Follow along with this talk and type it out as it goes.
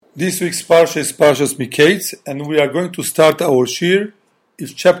This week's Parsha is Parshas Miketz, and we are going to start our Shir.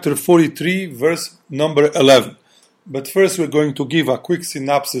 It's chapter 43, verse number 11. But first we're going to give a quick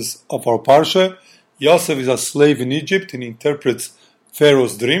synopsis of our Parsha. Yosef is a slave in Egypt and interprets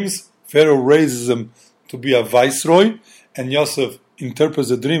Pharaoh's dreams. Pharaoh raises him to be a viceroy, and Yosef interprets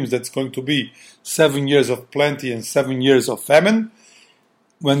the dreams that's going to be 7 years of plenty and 7 years of famine.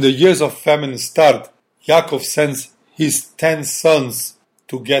 When the years of famine start, Yaakov sends his 10 sons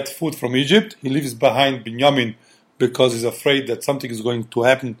to get food from Egypt. He leaves behind Binyamin because he's afraid that something is going to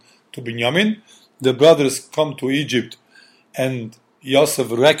happen to Binyamin. The brothers come to Egypt and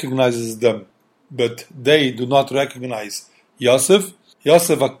Yosef recognizes them, but they do not recognize Yosef.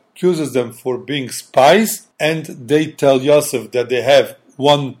 Yosef accuses them for being spies, and they tell Yosef that they have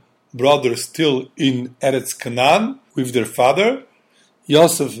one brother still in Eretz Canaan with their father.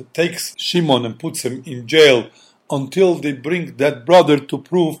 Yosef takes Shimon and puts him in jail until they bring that brother to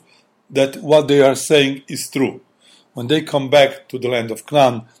prove that what they are saying is true. When they come back to the land of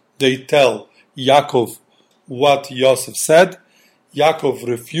Canaan, they tell Yaakov what Yosef said. Yaakov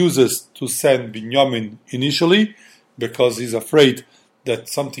refuses to send Binyamin initially because he's afraid that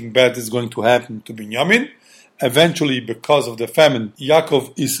something bad is going to happen to Binyamin. Eventually, because of the famine,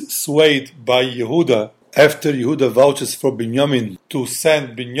 Yaakov is swayed by Yehuda after Yehuda vouches for Binyamin to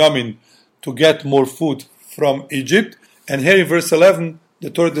send Binyamin to get more food from Egypt. And here in verse 11, the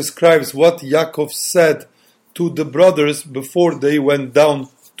Torah describes what Yaakov said to the brothers before they went down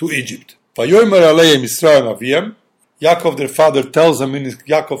to Egypt. Yaakov, their father, tells them,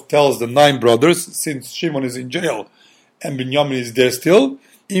 Yaakov tells the 9 brothers, since Shimon is in jail and Binyamin is there still,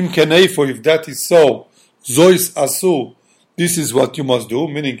 Im keneifo, if that is so, zois asu, this is what you must do,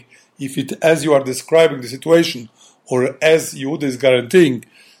 meaning if it, as you are describing the situation, or as Yehuda is guaranteeing,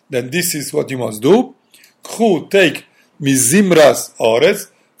 then this is what you must do. Take mizimras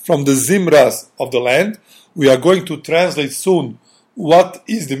oretz, from the zimras of the land. We are going to translate soon what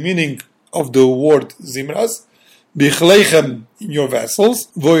is the meaning of the word zimras. Bichleichem, in your vessels,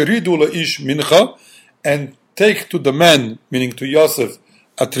 voiridu leish mincha, and take to the man, meaning to Yosef,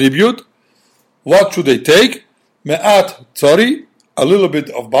 a tribute. What should they take? Me'at tzori, a little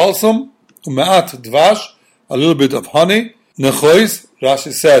bit of balsam, me'at dvash, a little bit of honey, nechois,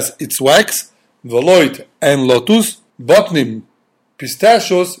 Rashi says it's wax, veloit and lotus, botnim,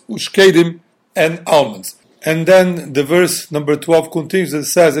 pistachios, ushkedim, and almonds. And then the verse number 12 continues and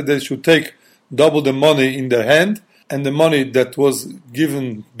says that they should take double the money in their hand, and the money that was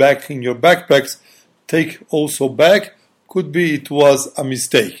given back in your backpacks, take also back. Could be it was a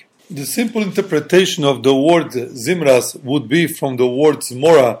mistake. The simple interpretation of the word zimras would be from the word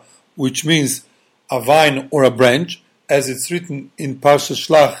zmora, which means a vine or a branch, as it's written in Parsha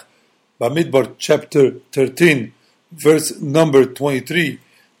Shlach, Bamidbar chapter 13, verse number 23,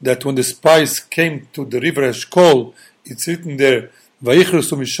 that when the spies came to the river Eshkol, it's written there,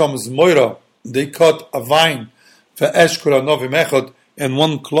 Vayichresu misham zmoira, they cut a vine, ve'eshkol anovim echad, and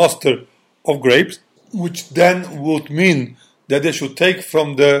one cluster of grapes, which then would mean that they should take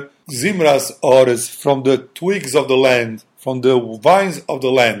from the zimras ores, from the twigs of the land, from the vines of the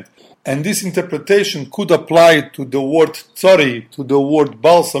land. And this interpretation could apply to the word tzori, to the word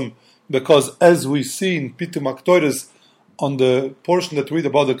balsam, because as we see in Pitum HaKtoires, on the portion that we read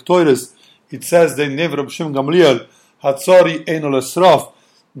about the Ktoires, it says that in Reb Shimon Gamliel, Hatzori ein olesraf,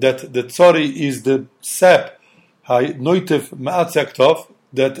 that the tzori is the sap, noitiv me'atziaktov,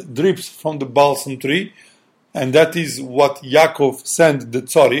 that drips from the balsam tree, and that is what Yaakov sent the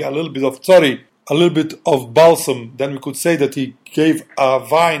tzori, a little bit of tzori, a little bit of balsam. Then we could say that he gave a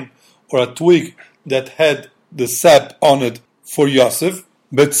vine or a twig that had the sap on it for Yosef.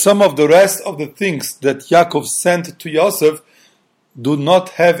 But some of the rest of the things that Yaakov sent to Yosef do not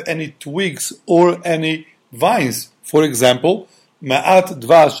have any twigs or any vines. For example, ma'at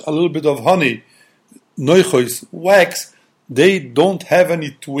dvash, a little bit of honey, noichois, wax, they don't have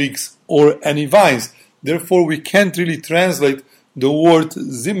any twigs or any vines. Therefore, we can't really translate the word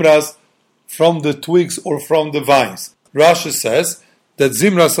zimras from the twigs or from the vines. Rashi says that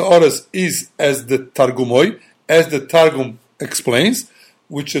zimras ores is as the Targumoi, as the Targum explains,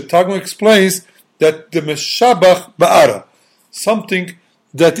 which the Targum explains that the Meshabach Ba'ara, something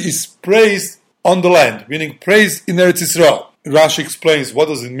that is praised on the land, meaning praised in Eretz Yisrael. Rashi explains what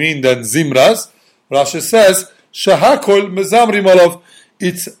does it mean then Zimras. Rashi says, Shahakol Mezamrim Olav,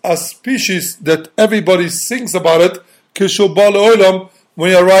 it's a species that everybody sings about it, Kishobal Olam, when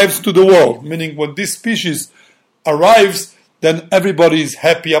he arrives to the world, meaning when this species arrives, then everybody is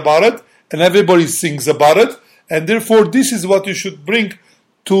happy about it, and everybody sings about it, and therefore this is what you should bring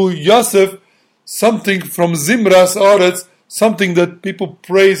to Yosef, something from Zimras Oretz, something that people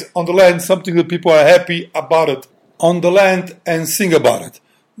praise on the land, something that people are happy about it on the land and sing about it.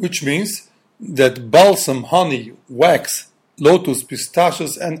 Which means that balsam, honey, wax, lotus,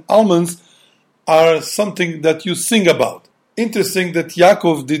 pistachios, and almonds are something that you sing about. Interesting that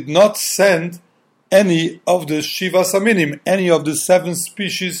Yaakov did not send any of the Shiva Saminim, any of the 7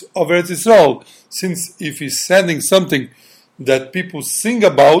 species of Eretz Yisrael, since if he's sending something that people sing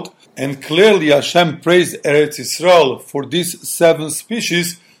about, and clearly Hashem praised Eretz Yisrael for these 7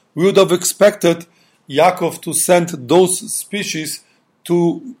 species, we would have expected Yaakov to send those species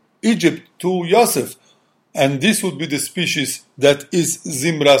to Egypt, to Yosef, and this would be the species that is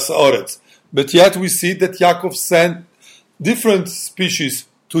Zimras Oretz. But yet we see that Yaakov sent different species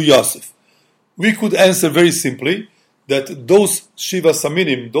to Yosef. We could answer very simply that those Shiva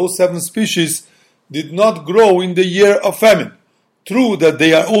Saminim, those 7 species, did not grow in the year of famine. True that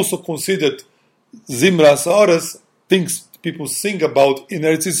they are also considered Zimras Oretz, things people sing about in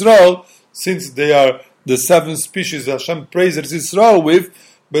Eretz Yisrael, since they are the 7 species that Hashem praised Eretz Yisrael with,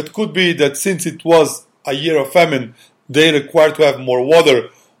 but could be that since it was a year of famine, they required to have more water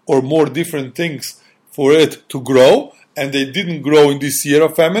or more different things for it to grow, and they didn't grow in this year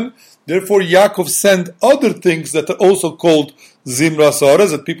of famine. Therefore, Yaakov sent other things that are also called Zimras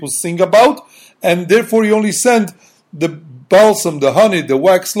Oretz, that people sing about, and therefore he only sent the balsam, the honey, the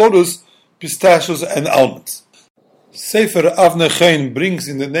wax, lotus, pistachios, and almonds. Sefer Avnei Chaim brings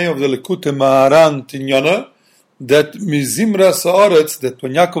in the name of the Likutei Maharan Tinyana that Mizimras Oretz, that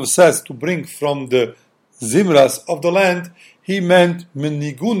when Yaakov says to bring from the Zimras of the land, he meant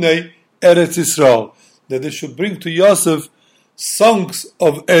Menigunei Eretz Yisrael, that they should bring to Yosef songs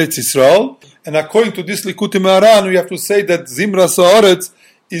of Eretz Yisrael. And according to this Likutei Maharan, we have to say that Zimras Oretz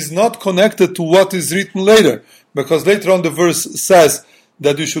is not connected to what is written later, because later on the verse says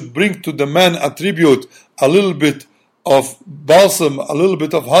that you should bring to the man a tribute, a little bit of balsam, a little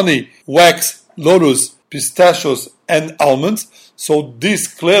bit of honey, wax, lotus, pistachios, and almonds. So these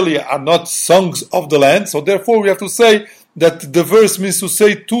clearly are not songs of the land. So therefore we have to say that the verse means to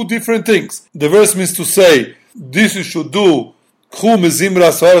say 2 different things. The verse means to say, this you should do,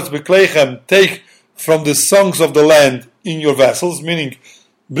 take from the songs of the land in your vessels, meaning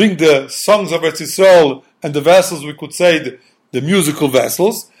bring the songs of Eretz Yisrael and the vessels, we could say the musical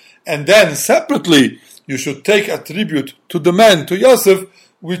vessels, and then separately you should take a tribute to the man, to Yosef,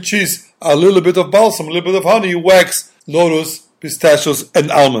 which is a little bit of balsam, a little bit of honey, wax, lotus, pistachios,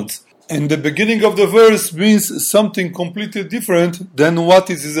 and almonds. And the beginning of the verse means something completely different than what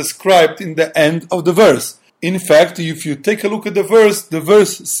is described in the end of the verse. In fact, if you take a look at the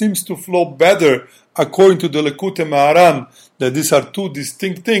verse seems to flow better according to the Likutei Maharan, that these are 2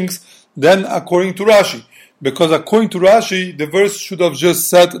 distinct things, than according to Rashi. Because according to Rashi, the verse should have just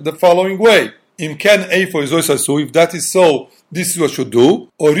said the following way: Im ken eifo izois asu, if that is so, this is what you should do.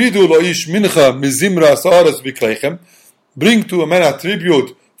 Oridu lo ish mincha mizimras oretz bikleichem, bring to a man a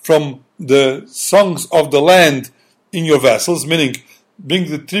tribute from the songs of the land in your vessels, meaning bring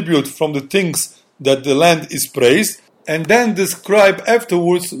the tribute from the things that the land is praised, and then describe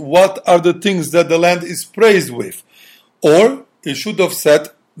afterwards what are the things that the land is praised with. Or it should have said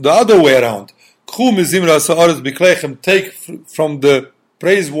the other way around. Take from the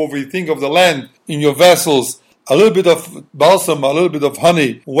praiseworthy thing of the land in your vessels a little bit of balsam, a little bit of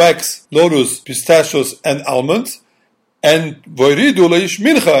honey, wax, lotus, pistachios, and almonds, and bring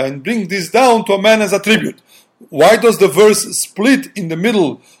this down to a man as a tribute. Why does the verse split in the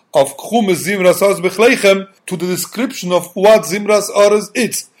middle of Zimras Oretz Bechleichem to the description of what Zimras Oretz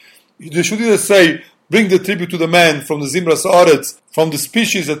is? They should either say, bring the tribute to the man from the Zimras Oretz, from the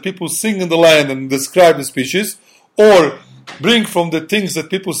species that people sing in the land and describe the species, or bring from the things that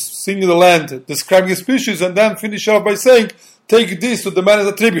people sing in the land describing the species, and then finish off by saying, take this to the man as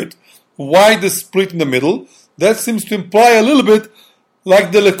a tribute. Why the split in the middle? That seems to imply a little bit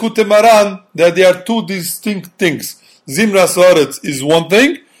like the Likutei Maharan, that there are 2 distinct things. Zimras Oretz is one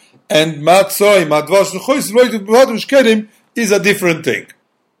thing, and Matzoi, Madvash, is a different thing.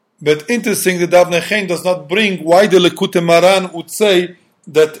 But interesting that Avnei Chaim does not bring why the Likutei Maharan would say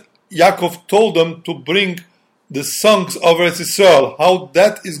that Yaakov told them to bring the songs of Eretz Yisrael, how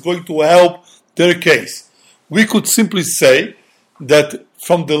that is going to help their case. We could simply say that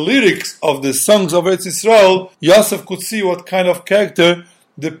from the lyrics of the songs of Eretz Yisrael, Yosef could see what kind of character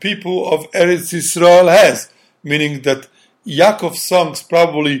the people of Eretz Yisrael has, meaning that Yaakov's songs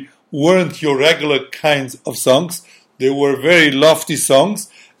probably weren't your regular kinds of songs. They were very lofty songs,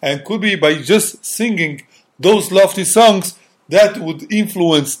 and could be by just singing those lofty songs that would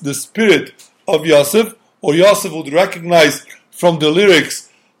influence the spirit of Yosef, or Yosef would recognize from the lyrics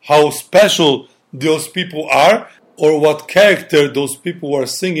how special those people are, or what character those people who are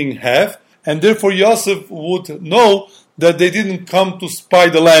singing have, and therefore Yosef would know that they didn't come to spy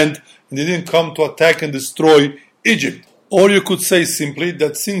the land and they didn't come to attack and destroy Egypt. Or you could say simply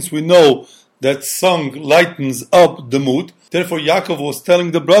that since we know that song lightens up the mood, therefore Yaakov was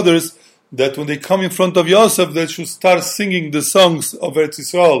telling the brothers that when they come in front of Yosef, they should start singing the songs of Eretz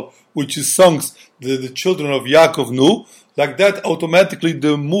Yisrael, which is songs that the children of Yaakov knew. Like that, automatically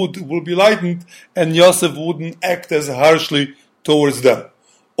the mood will be lightened and Yosef wouldn't act as harshly towards them.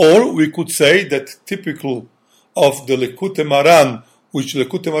 Or we could say that typical of the Likutei Moharan, which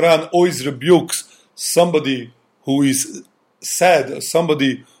Likutei Moharan always rebukes somebody who is sad,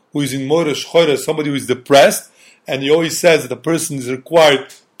 somebody who is in Moresh Choire, somebody who is depressed, and he always says that a person is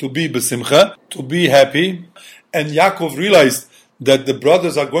required to be besimcha, to be happy. And Yaakov realized that the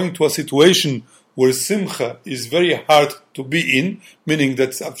brothers are going to a situation where simcha is very hard to be in, meaning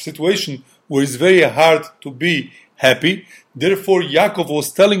that's a situation where it's very hard to be happy. Therefore, Yaakov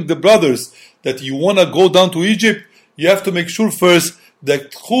was telling the brothers that you want to go down to Egypt, you have to make sure first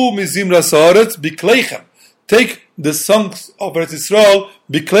that Tchu mizimras haaretz bikleichem. Take the songs of Eretz Yisrael,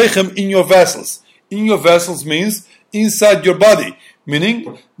 bikleichem, in your vessels. In your vessels means inside your body,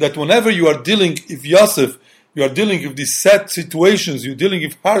 meaning that whenever you are dealing with Yosef, you are dealing with these sad situations, you're dealing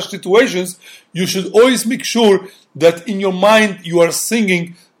with harsh situations, you should always make sure that in your mind you are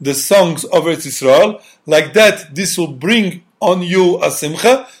singing the songs of Eretz Yisrael. Like that, this will bring on you a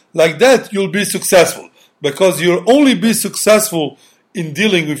simcha. Like that, you'll be successful. Because you'll only be successful in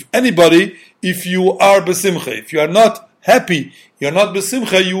dealing with anybody if you are besimcha. If you are not happy, you are not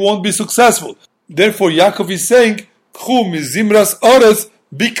besimcha, you won't be successful. Therefore, Yaakov is saying, Chu mizimras haaretz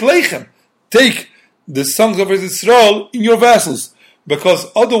bikleichem. Take the songs of Israel in your vessels. Because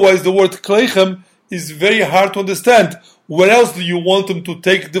otherwise the word kleichem is very hard to understand. Where else do you want them to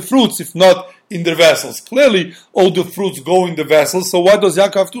take the fruits if not in their vessels? Clearly, all the fruits go in the vessels, so why does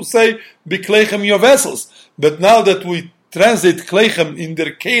Yaakov have to say, bikleichem in your vessels? But now that we translate kleichem in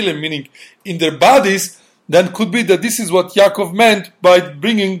their kelim, meaning in their bodies, then could be that this is what Yaakov meant by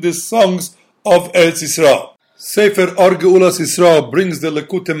bringing the songs of Eretz Yisrael. Sefer Or Geulas Yisrael brings the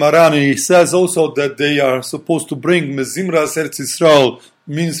Likutei Moharan. He says also that they are supposed to bring Mezimras Eretz Yisrael,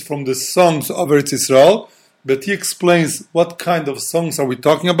 means from the songs of Eretz Yisrael, but he explains what kind of songs are we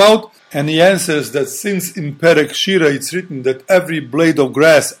talking about, and he answers that since in Perek Shira it's written that every blade of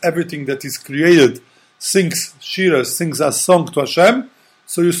grass, everything that is created, sings Shira, sings a song to Hashem,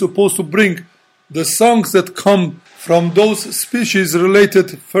 so you're supposed to bring the songs that come from those species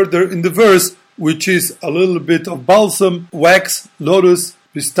related further in the verse, which is a little bit of balsam, wax, lotus,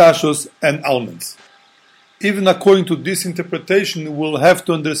 pistachios, and almonds. Even according to this interpretation, we'll have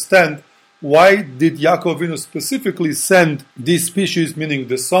to understand why did Yaakov Avinu specifically send these species, meaning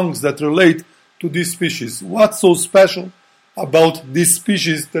the songs that relate to these species. What's so special about these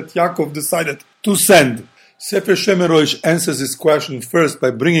species that Yaakov decided to send? Sefer Shemeroish answers this question first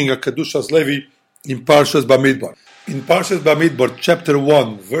by bringing a Kedushas Levi in Parshas Bamidbar. In Parshas Bamidbar, chapter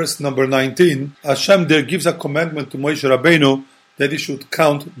 1, verse number 19, Hashem there gives a commandment to Moshe Rabbeinu that he should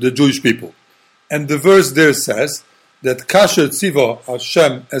count the Jewish people. And the verse there says that Kasher Tziva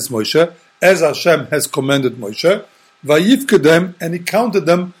Hashem as Moshe, as Hashem has commanded Moshe, Vayivkedem, and he counted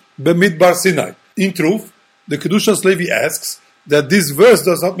them Bamidbar Sinai. In truth, the Kedushas Levi asks that this verse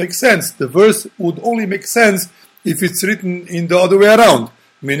does not make sense. The verse would only make sense if it's written in the other way around,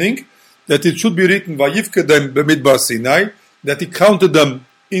 meaning that it should be written Vayivkedem Bamidbar Sinai, that he counted them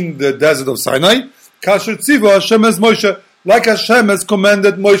in the desert of Sinai, Kasher Tziva Hashem as Moshe, like Hashem has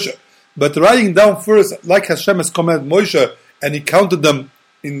commanded Moshe. But writing down first, like Hashem has commanded Moshe, and he counted them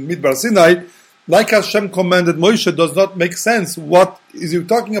in Midbar Sinai, like Hashem commanded Moshe, does not make sense. What is he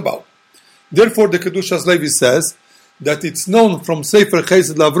talking about? Therefore, the Kedushas Levi says that it's known from Sefer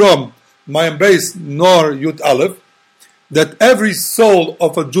Chesed Lavrom, Mayim Beis Nor Yud Aleph, that every soul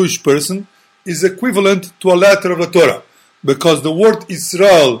of a Jewish person is equivalent to a letter of the Torah, because the word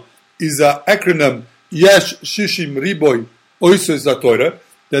Israel is an acronym Yesh Shishim Riboy Oiso is the Torah,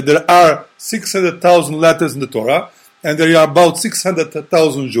 that there are 600,000 letters in the Torah, and there are about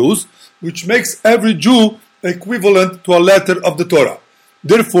 600,000 Jews, which makes every Jew equivalent to a letter of the Torah.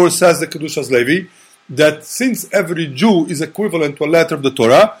 Therefore, says the Kedushas Levi, that since every Jew is equivalent to a letter of the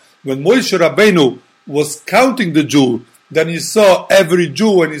Torah, when Moshe Rabbeinu was counting the Jew, then he saw every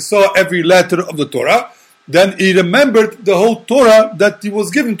Jew and he saw every letter of the Torah, then he remembered the whole Torah that he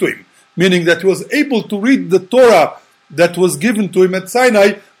was given to him, meaning that he was able to read the Torah that was given to him at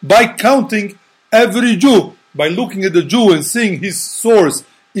Sinai by counting every Jew, by looking at the Jew and seeing his source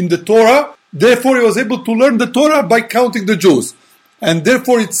in the Torah. Therefore, he was able to learn the Torah by counting the Jews. And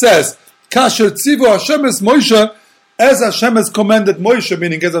therefore it says, Kasher Tzivu Hashem es Moshe, as Hashem has commanded Moshe,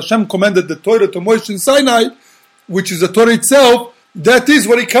 meaning as Hashem commanded the Torah to Moshe in Sinai, which is the Torah itself, that is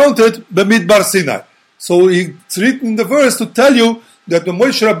what he counted B'midbar Sinai. So it's written in the verse to tell you that when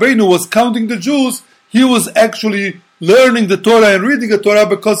Moshe Rabbeinu was counting the Jews, he was actually learning the Torah and reading the Torah,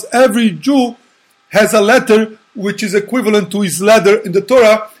 because every Jew has a letter which is equivalent to his letter in the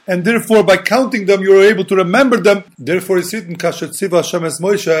Torah, and therefore by counting them you are able to remember them. Therefore it's written, Kasher Tziva Hashem es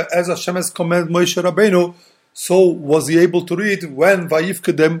Moshe, as Hashem has commanded Moshe Rabbeinu, so was he able to read when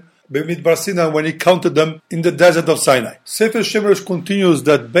Vayifkedem B'midbar Sinai, when he counted them in the desert of Sinai. Sefer Shemesh continues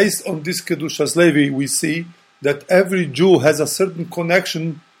that based on this Kedushas Levi, we see that every Jew has a certain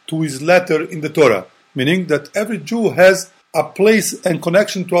connection to his letter in the Torah, meaning that every Jew has a place and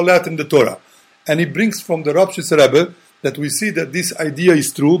connection to a letter in the Torah. And he brings from the Rav Shitzer Rebbe that we see that this idea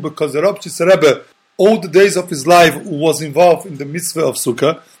is true, because the Rav Shitzer Rebbe, all the days of his life, was involved in the mitzvah of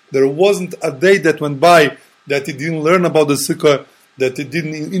Sukkah. There wasn't a day that went by that he didn't learn about the Sukkah, that he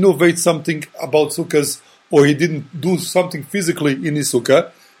didn't innovate something about Sukkahs, or he didn't do something physically in his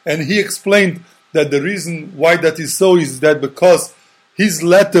Sukkah. And he explained that the reason why that is so is that because his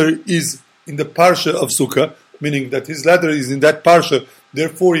letter is in the parsha of Sukkah, meaning that his letter is in that parsha,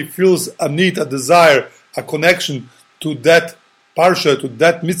 therefore he feels a need, a desire, a connection to that parsha, to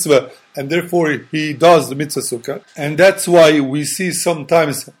that mitzvah, and therefore he does the mitzvah Sukkah. And that's why we see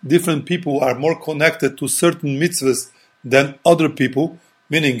sometimes different people are more connected to certain mitzvahs than other people,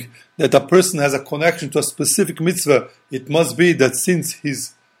 meaning that a person has a connection to a specific mitzvah. It must be that since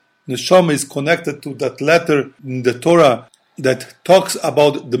his neshama is connected to that letter in the Torah that talks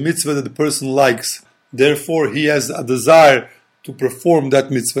about the mitzvah that the person likes, therefore he has a desire to perform that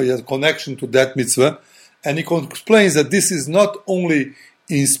mitzvah, he has a connection to that mitzvah. And he explains that this is not only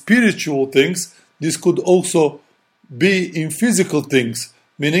in spiritual things, this could also be in physical things,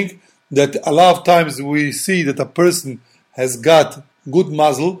 meaning that a lot of times we see that a person has got good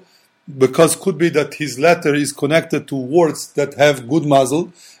muzzle, because could be that his letter is connected to words that have good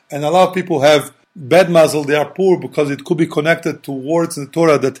muzzle, and a lot of people have bad muzzle, they are poor because it could be connected to words in the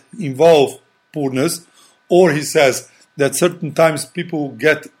Torah that involve poorness. Or he says that certain times people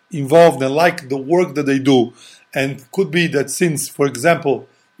get involved and like the work that they do, and could be that since, for example,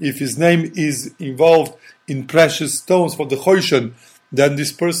 if his name is involved in precious stones for the Choshen, then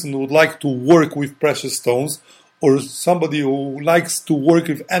this person would like to work with precious stones. Or somebody who likes to work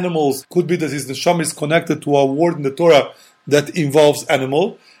with animals, could be that his neshama is connected to a word in the Torah that involves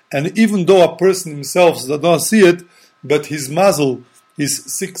animal. And even though a person himself does not see it, but his muzzle, his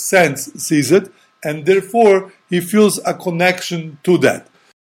sixth sense sees it, and therefore he feels a connection to that.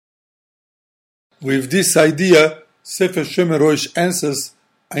 With this idea, Sefer Shemerosh answers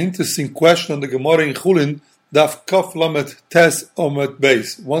an interesting question on the Gemara in Chulin, Daf Kaf Lamet Tes Omet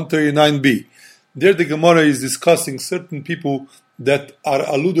Beis, 139b. There the Gemara is discussing certain people that are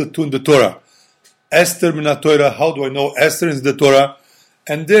alluded to in the Torah. Esther Mina Torah, how do I know Esther is the Torah?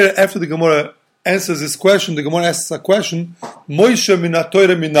 And there, after the Gemara answers this question, the Gemara asks a question, Moshe Mina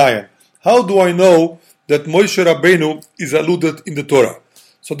Torah Minayan. How do I know that Moshe Rabbeinu is alluded in the Torah?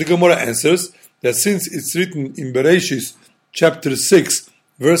 So the Gemara answers that since it's written in Bereshis, chapter 6,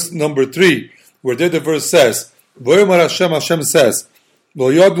 verse number 3, where there the verse says, Voyomar Hashem, Hashem says,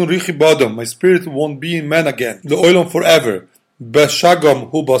 my spirit won't be in man again, the oilon forever, beshagam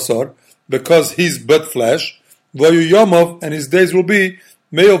hu basar, because he's but flesh, vayuyamav, and his days will be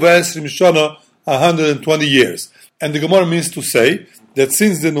me'ov esrim shana, 120 years. And the Gemara means to say that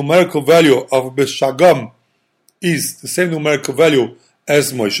since the numerical value of beshagam is the same numerical value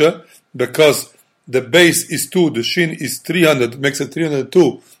as Moshe, because the base is 2, the shin is 300, makes it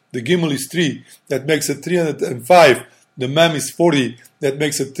 302, the gimel is 3, that makes it 305, the mem is 40, that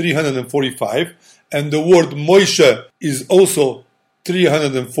makes it 345, and the word Moshe is also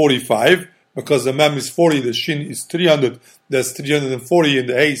 345, because the mem is 40, the shin is 300, that's 340, and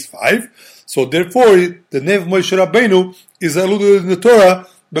the a is 5. So therefore, the name of Moshe Rabbeinu is alluded in the Torah,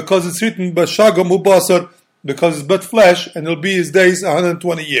 because it's written, Bashagam Ubasar, because it's but flesh, and it'll be his days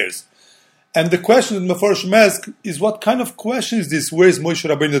 120 years. And the question that Mefarshim ask is, what kind of question is this? Where is Moshe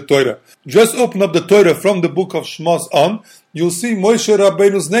Rabbeinu in the Torah? Just open up the Torah from the book of Shmos on, you'll see Moshe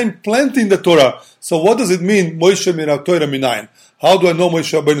Rabbeinu's name plenty in the Torah. So what does it mean, Moshe Mina Torah Minayin? How do I know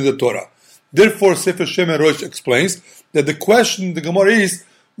Moshe Rabbeinu in the Torah? Therefore, Sefer Shemerosh explains that the question in the Gemara is,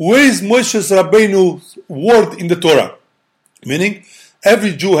 where is Moshe Rabbeinu's word in the Torah? Meaning,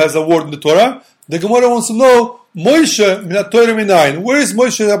 every Jew has a word in the Torah. The Gemara wants to know, Moshe Mina Torah Minayin, where is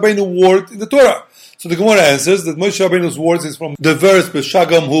Moshe Rabbeinu's word in the Torah? So the Gemara answers that Moshe Rabbeinu's words is from the verse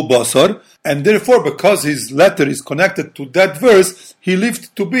B'Shagam Hu Basar, and therefore because his letter is connected to that verse, he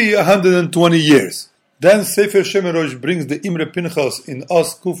lived to be 120 years. Then Sefer Shemerosh brings the Imre Pinchas in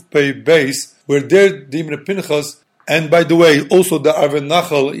Os Kuf Pei Beis, where there the Imre Pinchas, and by the way, also the Arven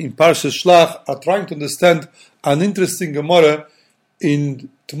Nachal in Parshas Shlach, are trying to understand an interesting Gemara in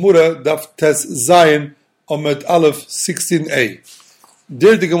Tmura Daf Tes Zayin Omed Aleph 16a.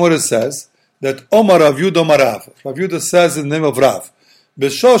 There the Gemara says that Omar Rav Yudah Marav. Rav Yudah says in the name of Rav.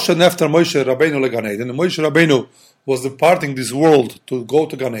 B'Shoshan after Moshe Rabbeinu leGan Eden, and Moshe Rabbeinu was departing this world to go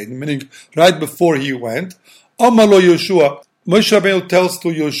to Gan Eden, meaning right before he went. Omar lo Yoshua. Moshe Rabbeinu tells to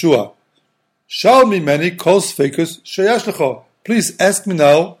Yoshua, Shal mi many kos fakers sheyash lecha. Please ask me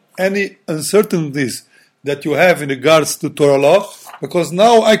now any uncertainties that you have in regards to Torah law, because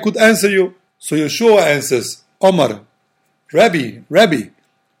now I could answer you. So Yeshua answers, Omar, Rabbi,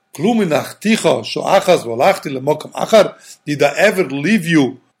 did I ever leave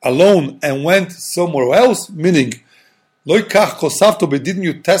you alone and went somewhere else? Meaning, didn't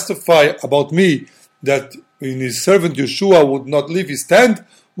you testify about me that in his servant Yeshua would not leave his stand?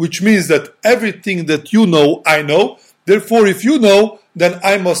 Which means that everything that you know, I know. Therefore, if you know, then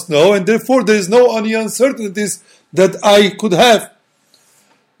I must know, and therefore there is no any uncertainties that I could have.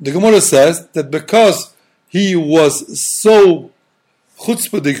 The Gemara says that because he was so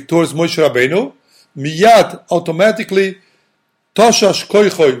chutzpahdik towards Moshe Rabbeinu, miyad automatically toshash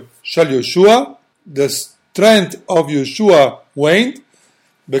koichoy shal Yeshua, the strength of Yeshua waned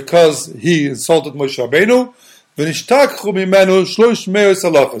because he insulted Moshe Rabbeinu, v'nishtakchu mimenu shlosh meos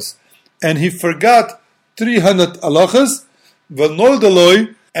halachas, and he forgot 300 halachas,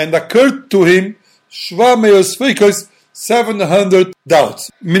 v'noldaloi, and occurred to him shva meos feikos, 700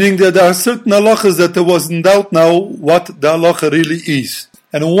 doubts, meaning that there are certain halachas that there was in doubt now what the halacha really is.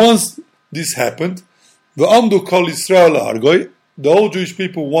 And once this happened, the Amdu Kol Yisrael Argoi, the whole Jewish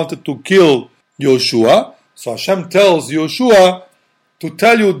people wanted to kill Yoshua, so Hashem tells Yoshua to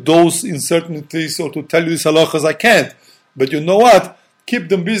tell you those uncertainties or to tell you these halachas I can't. But you know what? Keep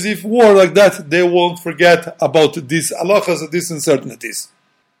them busy for war like that, they won't forget about these halachas and these uncertainties.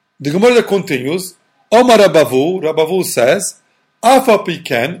 The Gemara continues, Omar Rabavu says, Afa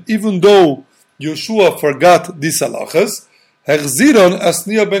Piken, even though Yeshua forgot these halachas, Hechziron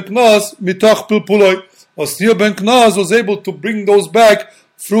Asniya ben Knaz mitoch pilpuloi. Asniya ben Knaz was able to bring those back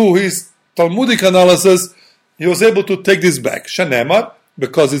through his Talmudic analysis. He was able to take this back. Shanemar,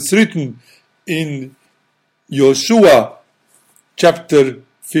 because it's written in Yoshua chapter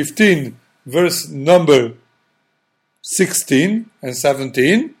 15, verse number 16 and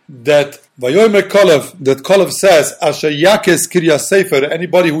 17, that Vayomer Kolev, that Kolev says, Asher Yakes Kirya Sefer,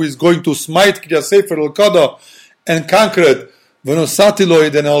 anybody who is going to smite Kirya Sefer Al-Kada and conquer it,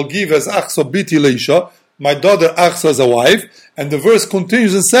 Venosati then I'll give as Achso Biti Leisha, my daughter Achso as a wife. And the verse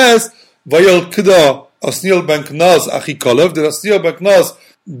continues and says, Vayel Kida Asniel ben Knaz Achi Kolev, that Asniel ben Knaz,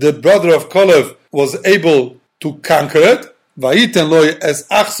 the brother of Kolev, was able to conquer it. Vayiten Loi as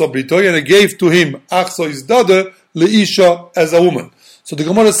Achso Bitoy, and he gave to him Achso his daughter, Leisha as a woman. So the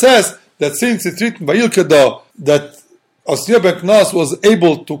Gemara says that since it's written by Yilkedah that Osniel ben Knaz was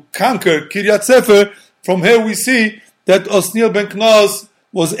able to conquer Kiryat Sefer, from here we see that Osniel ben Knaz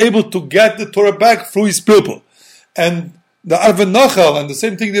was able to get the Torah back through his people. And the Arven Nachal and the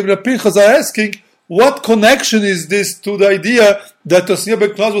same thing the Ibn Pinchas are asking, what connection is this to the idea that Osniel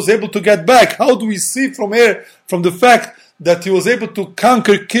ben Knaz was able to get back? How do we see from here, from the fact that he was able to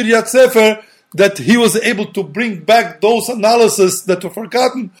conquer Kiryat Sefer, that he was able to bring back those analyses that were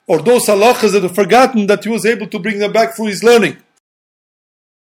forgotten, or those halachas that were forgotten, that he was able to bring them back through his learning.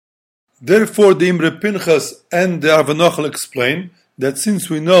 Therefore, the Imre Pinchas and the Arven Nachal explain that since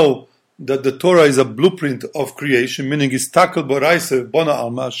we know that the Torah is a blueprint of creation, meaning it's takel baraisa bona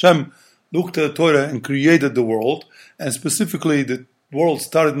alma, Hashem looked at the Torah and created the world, and specifically the world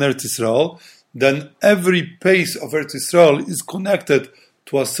started in Eretz Yisrael, then every pace of Eretz Yisrael is connected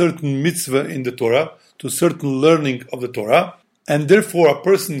to a certain mitzvah in the Torah, to certain learning of the Torah, and therefore a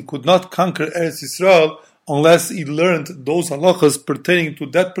person could not conquer Eretz Yisrael unless he learned those halachas pertaining to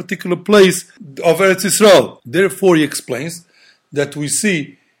that particular place of Eretz Yisrael. Therefore he explains that we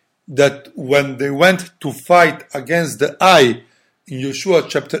see that when they went to fight against the eye in Yeshua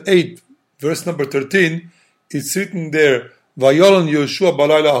chapter 8, verse number 13, it's written there, Vayolan Yeshua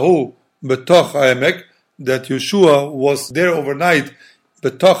balaylahu betoch ha'emek, that Yeshua was there overnight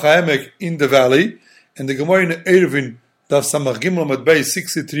betoch ha'emek, in the valley. And the Gemara in Eruvin Daf Samach Gimel Amud Beis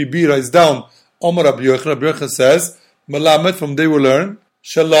 63b writes down, Omar Rabbi Yochanan says, Melamed, from they will learn,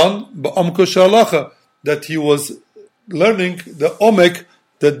 Shalon ba'omko shalacha, that he was learning the omek,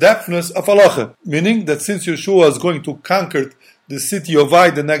 the depthness of halacha, meaning that since Yeshua was going to conquer the city of Ai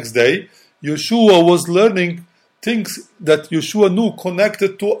the next day, Yeshua was learning things that Yeshua knew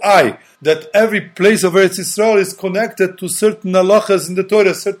connected to I, that every place of Eretz Yisrael is connected to certain halachas in the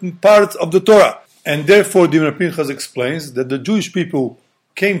Torah, certain parts of the Torah. And therefore, the Ibn Pinchas explains that the Jewish people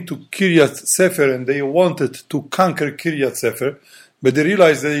came to Kiryat Sefer and they wanted to conquer Kiryat Sefer, but they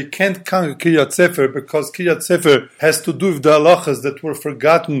realized that they can't conquer Kiryat Sefer because Kiryat Sefer has to do with the halachas that were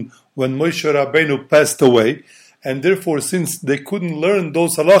forgotten when Moshe Rabbeinu passed away, and therefore, since they couldn't learn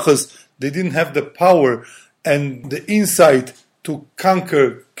those halachas, they didn't have the power and the insight to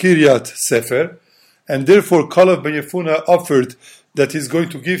conquer Kiryat Sefer, and therefore Kalev ben Yefuna offered that he's going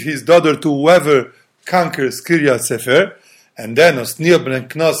to give his daughter to whoever conquers Kiryat Sefer, and then Osniel ben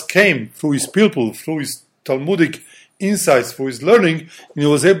Knas came through his pilpul, through his Talmudic insights, through his learning, and he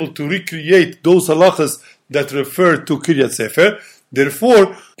was able to recreate those halachas that refer to Kiryat Sefer.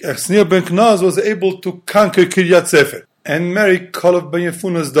 Therefore, Osniel ben Knas was able to conquer Kiryat Sefer and marry Kalev ben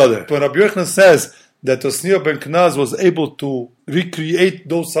Yefuna's daughter. When Rabbi Yochanan says that Osniel ben Knas was able to recreate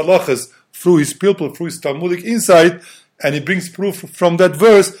those halachas through his pilpul, through his Talmudic insight, and he brings proof from that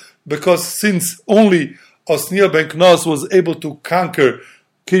verse, because since only Osniel ben Knas was able to conquer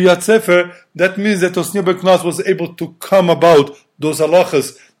Kiryat Sefer, that means that Osniel ben Knas was able to come about those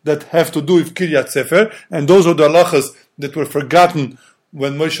halachas that have to do with Kiryat Sefer, and those are the halachas that were forgotten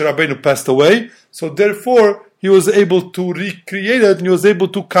when Moshe Rabbeinu passed away. So therefore, he was able to recreate it and he was able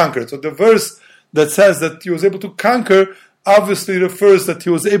to conquer it. So the verse that says that he was able to conquer obviously refers that he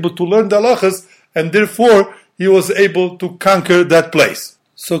was able to learn the halachas, and therefore he was able to conquer that place.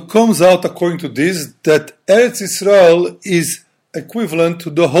 So it comes out, according to this, that Eretz Yisrael is equivalent to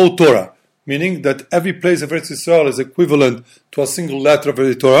the whole Torah, meaning that every place of Eretz Yisrael is equivalent to a single letter of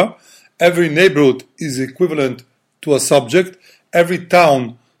the Torah, every neighborhood is equivalent to a subject, every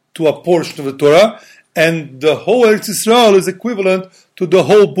town to a portion of the Torah, and the whole Eretz Yisrael is equivalent to the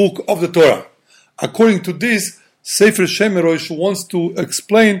whole book of the Torah. According to this, Sefer Shemerosh wants to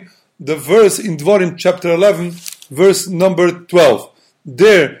explain the verse in Dvarim chapter 11, verse number 12.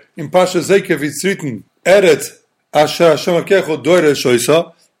 There, in Pasha Zekev, it's written, Eretz Asher Hashem Akecho Doire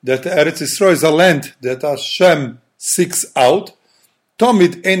Shoisa, that Eretz Yisrael is a land that Hashem seeks out.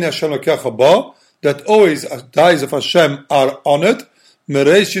 Tomid Ein Hashem Akecho Ba, that always the eyes of Hashem are on it.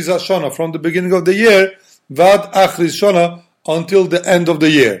 Mereish is Hashana, from the beginning of the year, Vad Achris Shana, until the end of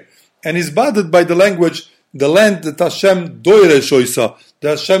the year. And is budded by the language, the land that Hashem Doire Shoisa,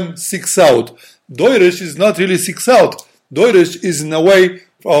 that Hashem seeks out. Doirish is not really seeks out. Doirish is in a way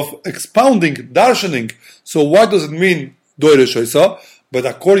of expounding, darshaning. So what does it mean, Doirish Shoisa? But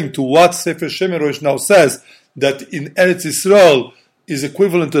according to what Sefer Shemerosh now says, that in Eretz Yisrael is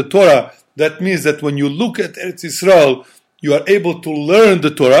equivalent to the Torah, that means that when you look at Eretz Yisrael, you are able to learn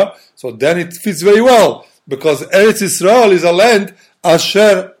the Torah. So then it fits very well, because Eretz Yisrael is a land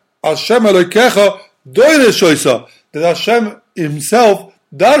Asher Hashem Elokecha Doirish Shoisa, that Hashem himself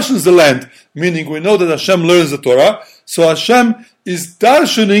darshans the land, meaning we know that Hashem learns the Torah, so Hashem is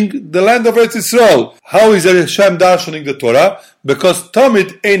darshaning the land of Eretz Yisrael. How is Hashem darshaning the Torah? Because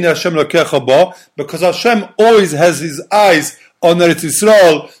Tamid Ein Hashem Lokecha Ba, because Hashem always has his eyes on Eretz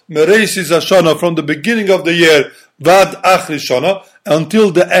Yisrael, Mereish Hashana, from the beginning of the year, Vad Achri Shana,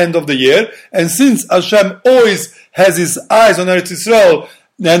 until the end of the year. And since Hashem always has his eyes on Eretz Yisrael,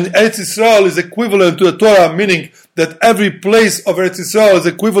 and Eretz Yisrael is equivalent to the Torah, meaning that every place of Eretz Yisrael is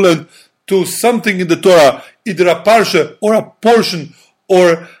equivalent to something in the Torah, either a parsha or a portion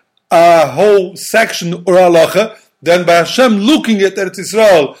or a whole section or halacha, then by Hashem looking at Eretz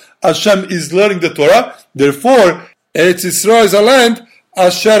Yisrael, Hashem is learning the Torah. Therefore, Eretz Yisrael is a land,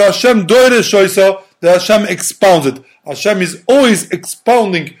 Asher Hashem Doire Shoisa, that Hashem expounds it. Hashem is always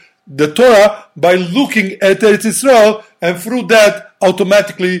expounding the Torah by looking at Eretz Yisrael, and through that,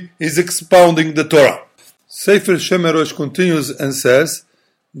 automatically, he's expounding the Torah. Sefer Shemerosh continues and says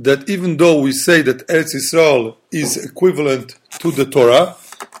that even though we say that Eretz Yisrael is equivalent to the Torah,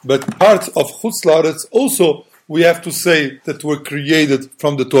 but parts of Chutz La'aretz also we have to say that were created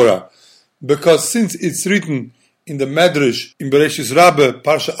from the Torah. Because since it's written in the Medrash, in Bereshis Rabbah,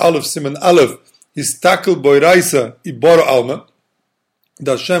 Parsha Aleph, Siman Aleph, Histakel Boiraisa Ibor Alma,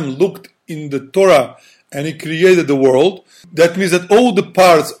 that Hashem looked in the Torah and He created the world. That means that all the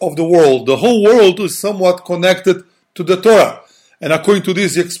parts of the world, the whole world, is somewhat connected to the Torah. And according to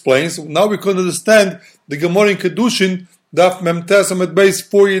this, he explains, now we can understand the Gemara in Kedushin, Daf Mem Tes Amud Beis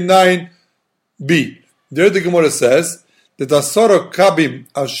 49b. There the Gemara says that Asara Kabim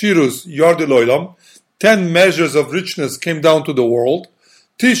Ashirus Yardei Loilam, 10 measures of richness came down to the world.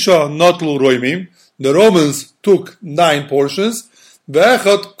 Tisha Notlu Roimim, the Romans took 9 portions.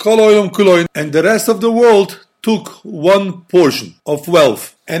 Ve'echad Kol Olam Kuloin, and the rest of the world took 1 portion of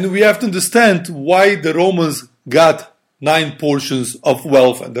wealth. And we have to understand why the Romans got 9 portions of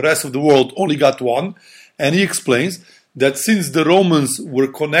wealth and the rest of the world only got 1. And he explains that since the Romans were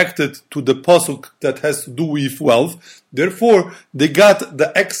connected to the pasuk that has to do with wealth, therefore they got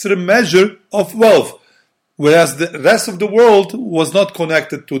the extra measure of wealth, whereas the rest of the world was not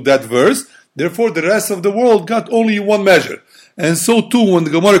connected to that verse. Therefore the rest of the world got only 1 measure. And so too when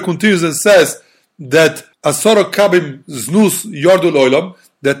the Gemara continues and says that Asara Kabim Znus Yordul Olam,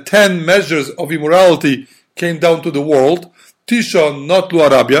 that 10 measures of immorality came down to the world, Tisha not Lu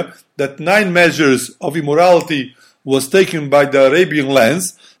Arabia, that 9 measures of immorality was taken by the Arabian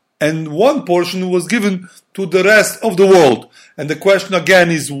lands, and 1 portion was given to the rest of the world. And the question again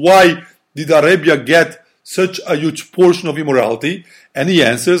is, why did Arabia get such a huge portion of immorality? And he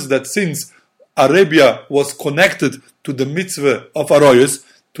answers that since Arabia was connected to the mitzvah of Aroyos,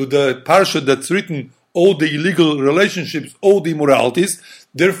 to the parsha that's written all the illegal relationships, all the immoralities,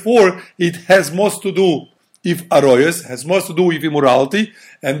 therefore it has most to do with Aroyos, has most to do with immorality,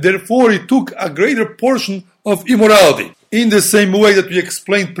 and therefore it took a greater portion of immorality. In the same way that we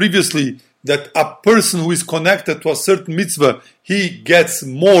explained previously that a person who is connected to a certain mitzvah, he gets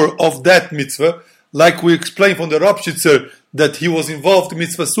more of that mitzvah, like we explained from the Rabshitzer that he was involved in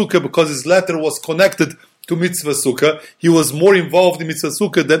mitzvah sukkah because his letter was connected to mitzvah sukkah. He was more involved in mitzvah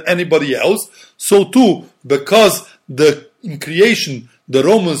sukkah than anybody else. So too, because in creation the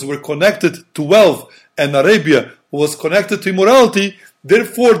Romans were connected to wealth and Arabia was connected to immorality,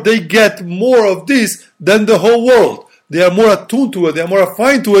 therefore they get more of this than the whole world. They are more attuned to it, they are more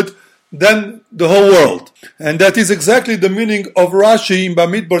affine to it than the whole world. And that is exactly the meaning of Rashi in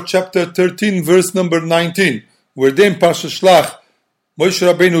Bamidbar chapter 13 verse number 19, where then Parsha Shlach, Moshe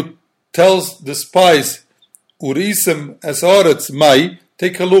Rabbeinu tells the spies, Uriisem es haaretz mai,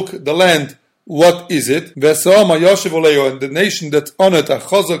 take a look at the land, what is it? Ve'asa'am ha'yoshev oleho, and the nation that's on it,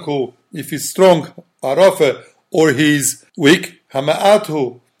 achazaku, if he's strong, arafe, or he's weak,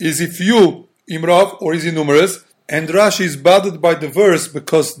 hama'athu, is he few, imrav, or is he numerous? And Rashi is bothered by the verse,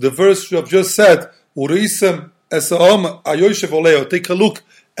 because the verse you have just said, Uriisem es ha'am ha'yoshev oleho, take a look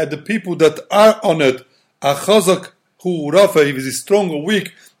at the people that are on it, achazak hu rafe, if he is strong or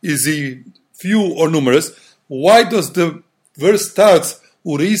weak, is he few or numerous? Why does the verse starts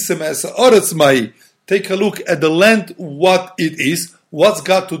Uriisem es haaretz mai? Take a look at the land, what it is, what's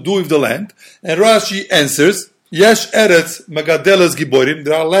got to do with the land. And Rashi answers, Yesh eretz megadeles giborim,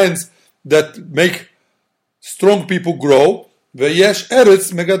 there are lands that make strong people grow. Ve'yesh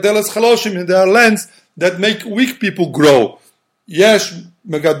eretz megadeles chaloshim, and there are lands that make weak people grow. Yesh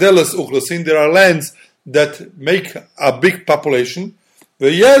megadeles uchlasin, there are lands that make a big population.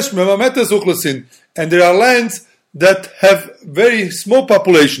 Ve'yesh memametes uchlasin, and there are lands that have very small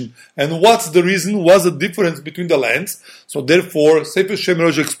population. And what's the reason? What's the difference between the lands? So therefore, Sefer Shem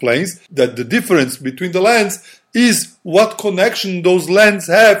Rosh explains that the difference between the lands is what connection those lands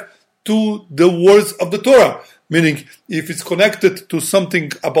have to the words of the Torah. Meaning, if it's connected to something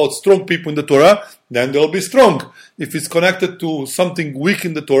about strong people in the Torah, then they'll be strong. If it's connected to something weak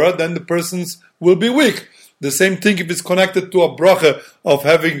in the Torah, then the persons will be weak. The same thing if it's connected to a bracha of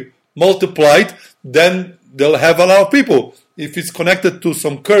having multiplied, then they'll have a lot of people. If it's connected to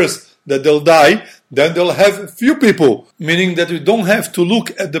some curse that they'll die, then they'll have few people. Meaning that we don't have to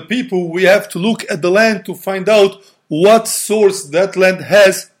look at the people, we have to look at the land to find out what source that land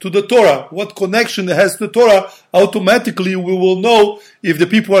has to the Torah, what connection it has to the Torah. Automatically we will know if the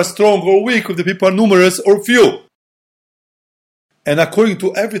people are strong or weak, if the people are numerous or few. And according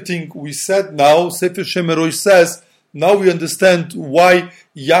to everything we said now, Sefer Shem Rosh says, now we understand why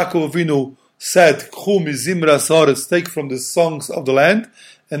Yaakov Avinu said, Chum izimra haaretz, take from the songs of the land,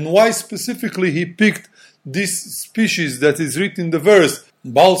 and why specifically he picked this species that is written in the verse,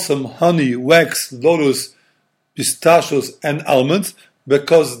 balsam, honey, wax, lotus, pistachios, and almonds,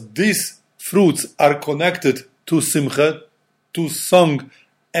 because these fruits are connected to simcha, to song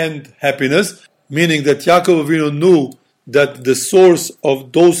and happiness, meaning that Yaakov Avinu knew that the source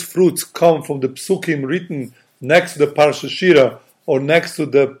of those fruits come from the psukim written next to the Parsha Shira, or next to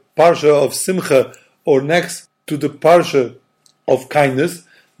the Parsha of Simcha, or next to the Parsha of kindness.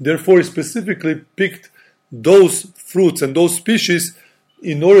 Therefore, he specifically picked those fruits and those species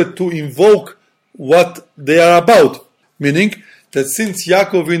in order to invoke what they are about. Meaning that since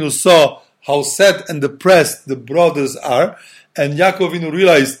Yaakov Avinu saw how sad and depressed the brothers are, and Yaakov Avinu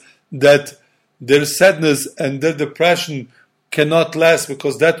realized that their sadness and their depression cannot last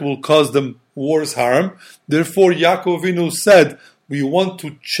because that will cause them worse harm. Therefore, Yaakov Avinu said, we want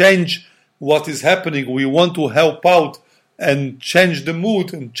to change what is happening. We want to help out and change the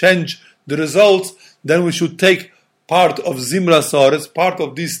mood and change the results. Then we should take part of Zimra Sares, part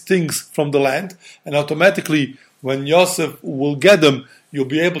of these things from the land, and automatically when Yosef will get them, you'll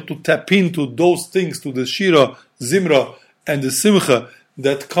be able to tap into those things, to the Shira, Zimra, and the Simcha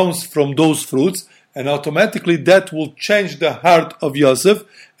that comes from those fruits, and automatically that will change the heart of Yosef,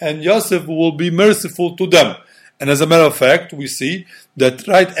 and Yosef will be merciful to them. And as a matter of fact, we see that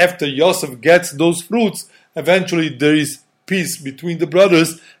right after Yosef gets those fruits, eventually there is peace between the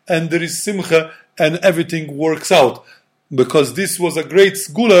brothers, and there is Simcha, and everything works out. Because this was a great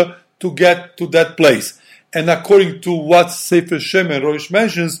segula to get to that place. And according to what Sefer Shemer Rosh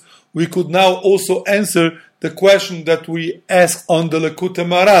mentions, we could now also answer the question that we asked on the Lekutei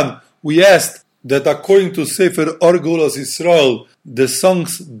Maran. We asked that according to Sefer Orgulas Israel, the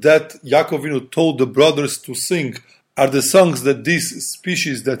songs that Yaakov Avinu told the brothers to sing are the songs that these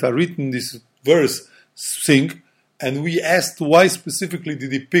species that are written in this verse sing. And we asked why specifically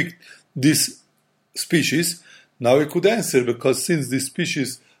did he pick this species. Now we could answer, because since these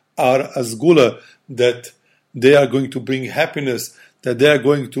species are as gula, that they are going to bring happiness, that they are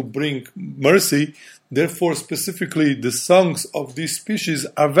going to bring mercy, therefore specifically the songs of these species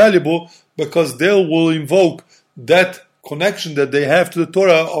are valuable because they will invoke that connection that they have to the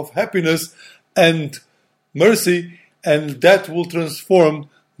Torah of happiness and mercy, and that will transform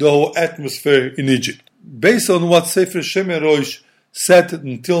the whole atmosphere in Egypt. Based on what Sefer Shemer Rosh said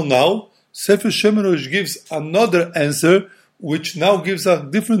until now, Sefer Shemer Rosh gives another answer which now gives a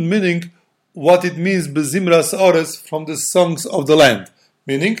different meaning what it means Bezimras Ores from the songs of the land.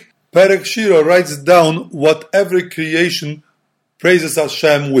 Meaning, Perek Shira writes down what every creation praises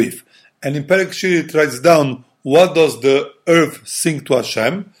Hashem with. And in Perek Shira it writes down what does the earth sing to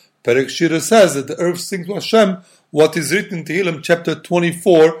Hashem. Perek Shira says that the earth sings to Hashem what is written in Tehillim chapter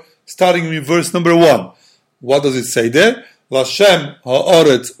 24, starting with verse number 1. What does it say there? Lashem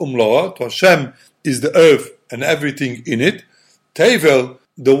ha'aretz umloa, to Hashem is the earth and everything in it. Tevel,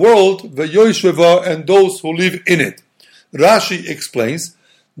 the world, ve'yoshveva, and those who live in it. Rashi explains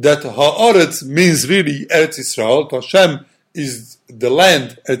that ha'aretz means really Eretz Yisrael. To Hashem is the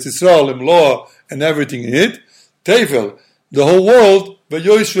land, Eretz Yisrael, Imloa, and everything in it. Tevel, the whole world,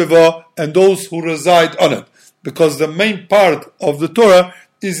 ve'yoshveva, and those who reside on it. Because the main part of the Torah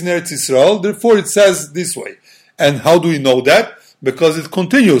is in Eretz Yisrael, therefore it says this way. And how do we know that? Because it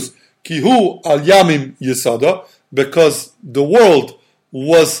continues, Kihu al Yamim Yesada, because the world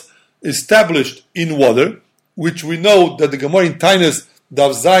was established in water, which we know that the Gemara in Tainus,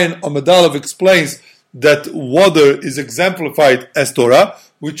 Dav Zayin Amedalev explains that water is exemplified as Torah,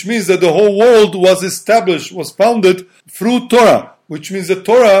 which means that the whole world was established, was founded through Torah, which means that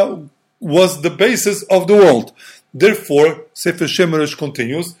Torah was the basis of the world. Therefore, Sefer Shemer Rosh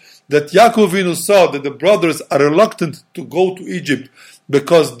continues, that Yaakov Avinu saw that the brothers are reluctant to go to Egypt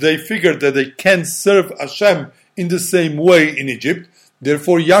because they figured that they can't serve Hashem in the same way in Egypt.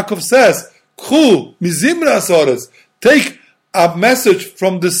 Therefore, Yaakov says, Chu mizimra sores, take a message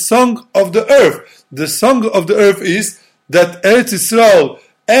from the song of the earth. The song of the earth is that Eretz Yisrael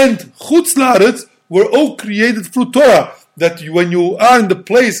and Chutz La'aretz were all created through Torah. That when you are in the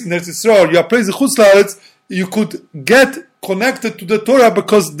place in Eretz Yisrael, you are praising Chutz La'aretz, you could get connected to the Torah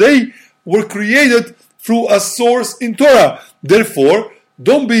because they were created through a source in Torah. Therefore,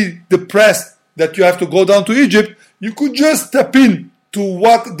 don't be depressed that you have to go down to Egypt. You could just tap in to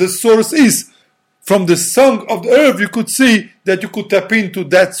what the source is. From the song of the earth, you could see that you could tap into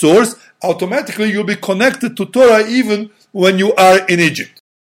that source. Automatically, you'll be connected to Torah even when you are in Egypt.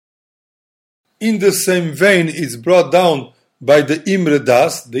 In the same vein, it's brought down by the Imre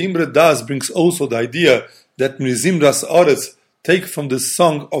Das. The Imre Das brings also the idea that Mizimras Aretz take from the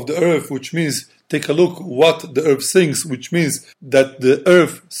song of the earth, which means take a look what the earth sings, which means that the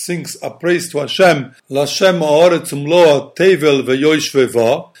earth sings a praise to Hashem. Lashem ha'aretz umloa tevel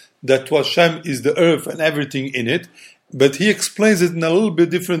ve'yoshveva, that to Hashem is the earth and everything in it. But he explains it in a little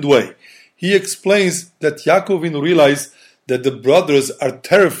bit different way. He explains that Yaakov Avinu realized that the brothers are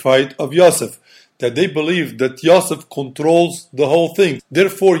terrified of Yosef, that they believe that Yosef controls the whole thing.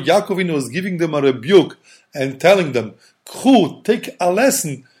 Therefore, Yaakov Avinu was giving them a rebuke and telling them, Chu, take a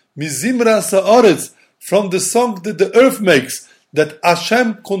lesson, mizimra sa'aretz, from the song that the earth makes, that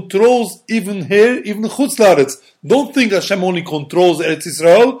Hashem controls even here, even Chutz La'aretz. Don't think Hashem only controls Eretz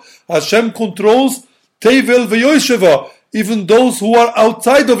Yisrael. Hashem controls Tevel ve'yosheva, even those who are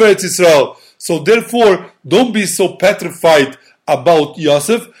outside of Eretz Yisrael. So therefore, don't be so petrified about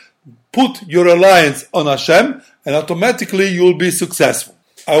Yosef. Put your reliance on Hashem, and automatically you will be successful.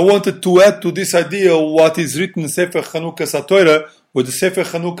 I wanted to add to this idea what is written in Sefer Chanukah Satorah, where the Sefer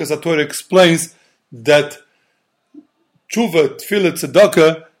Chanukah Satorah explains that Tshuva, Tefillah,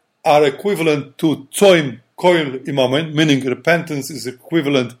 Tzedakah are equivalent to Tzoim, koil imamen, meaning repentance is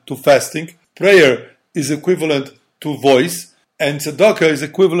equivalent to fasting, prayer is equivalent to voice, and tzedakah is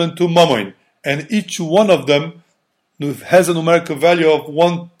equivalent to mammon. And each one of them has a numerical value of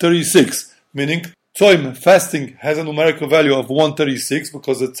 136, meaning tzoim, fasting, has a numerical value of 136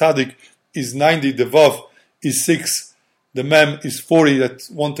 because the tzaddik is 90, the vav is 6, the mem is 40, that's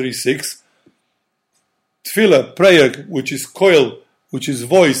 136. Tefillah, prayer, which is koil, which is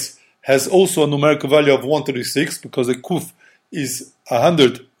voice, has also a numerical value of 136 because the kuf is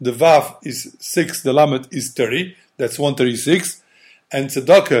 100, the vav is 6, the lamet is 30, that's 136. And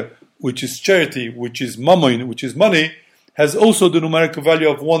tzedakah, which is charity, which is mammon, which is money, has also the numerical value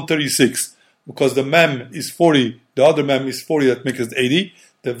of 136 because the mem is 40, the other mem is 40, that makes it 80,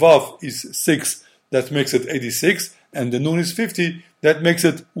 the vav is 6, that makes it 86, and the nun is 50, that makes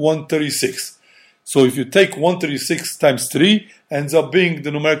it 136. So if you take 136 times 3, ends up being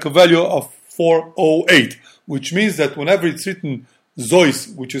the numerical value of 408, which means that whenever it's written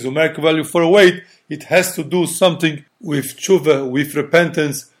Zois, which is numerical value 408, it has to do something with tshuva, with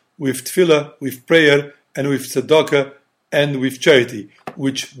repentance, with tefillah, with prayer, and with tzedakah, and with charity,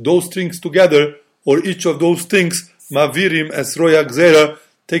 which those things together, or each of those things, mavirim es roya gzera,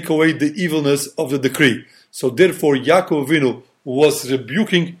 take away the evilness of the decree. So therefore Yaakov Avinu was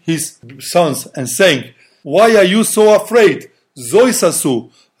rebuking his sons and saying, why are you so afraid? Zois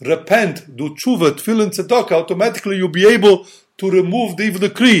asu, repent, do tshuva, tefillah, and tzedakah, automatically you'll be able to remove the evil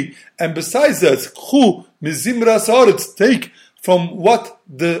decree. And besides that, chu mizimras haaretz, take from what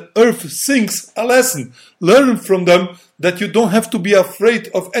the earth sings a lesson. Learn from them that you don't have to be afraid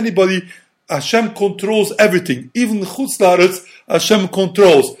of anybody. Hashem controls everything. Even chutz la'aretz, Hashem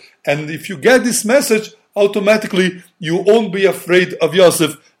controls. And if you get this message, automatically you won't be afraid of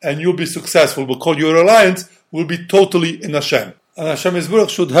Yosef and you'll be successful because your reliance will be totally in Hashem. And Hashem Yisborach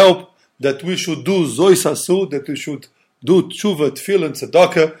should help that we should do Zois Asu, that we should do tshuva, tefillah, and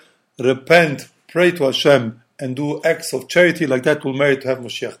tzedakah, repent, pray to Hashem, and do acts of charity. Like that will merit to have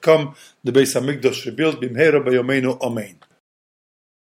Mashiach come, the Beis HaMikdash rebuilt, bimheira b'yomeinu, amen.